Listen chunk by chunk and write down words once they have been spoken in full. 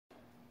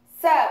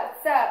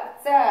What's up?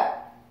 What's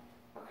up?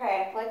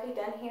 Okay, I've likely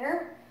done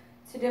here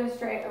to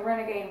demonstrate a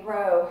Renegade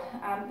Row.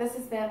 This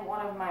has been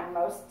one of my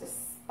most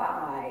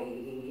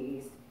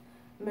despised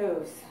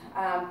moves.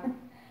 I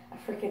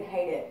freaking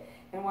hate it.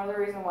 And one of the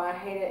reasons why I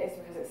hate it is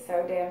because it's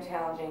so damn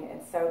challenging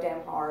and so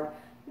damn hard,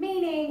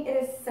 meaning it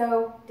is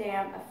so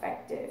damn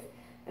effective.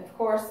 And of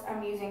course,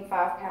 I'm using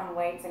 5-pound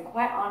weights, and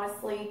quite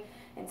honestly,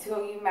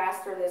 until you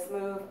master this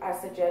move, I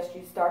suggest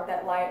you start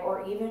that light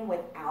or even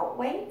without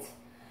weight.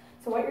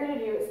 So what you're going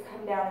to do is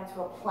come down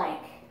into a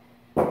plank.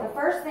 The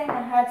first thing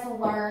I had to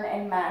learn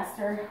and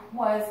master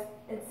was,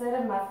 instead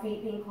of my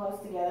feet being close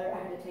together, I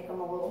had to take them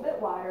a little bit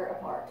wider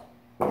apart.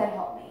 That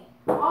helped me.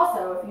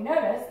 Also, if you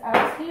notice,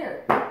 I was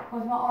here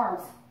with my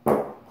arms.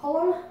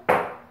 Pull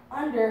them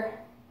under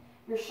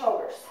your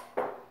shoulders.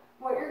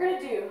 What you're going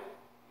to do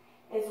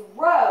is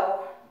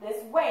row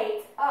this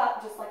weight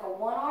up just like a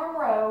one-arm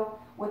row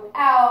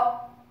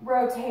without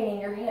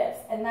rotating your hips.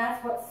 And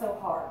that's what's so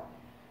hard.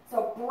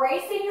 So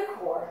bracing your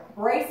core,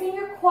 bracing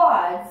your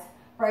quads,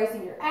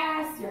 bracing your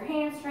ass, your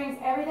hamstrings,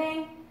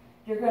 everything.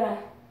 You're going to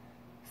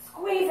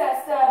squeeze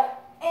that stuff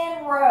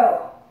and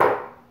row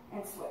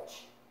and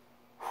switch.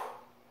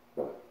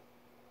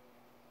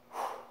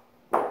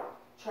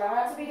 Try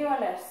not to be doing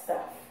this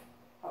stuff,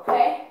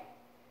 okay?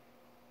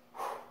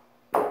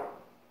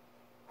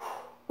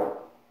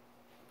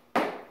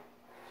 That's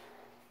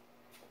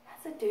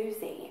a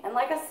doozy. And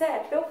like I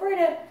said, feel free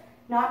to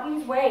not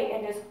use weight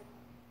and just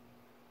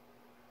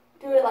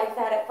do it like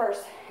that at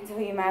first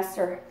until you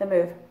master the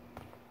move.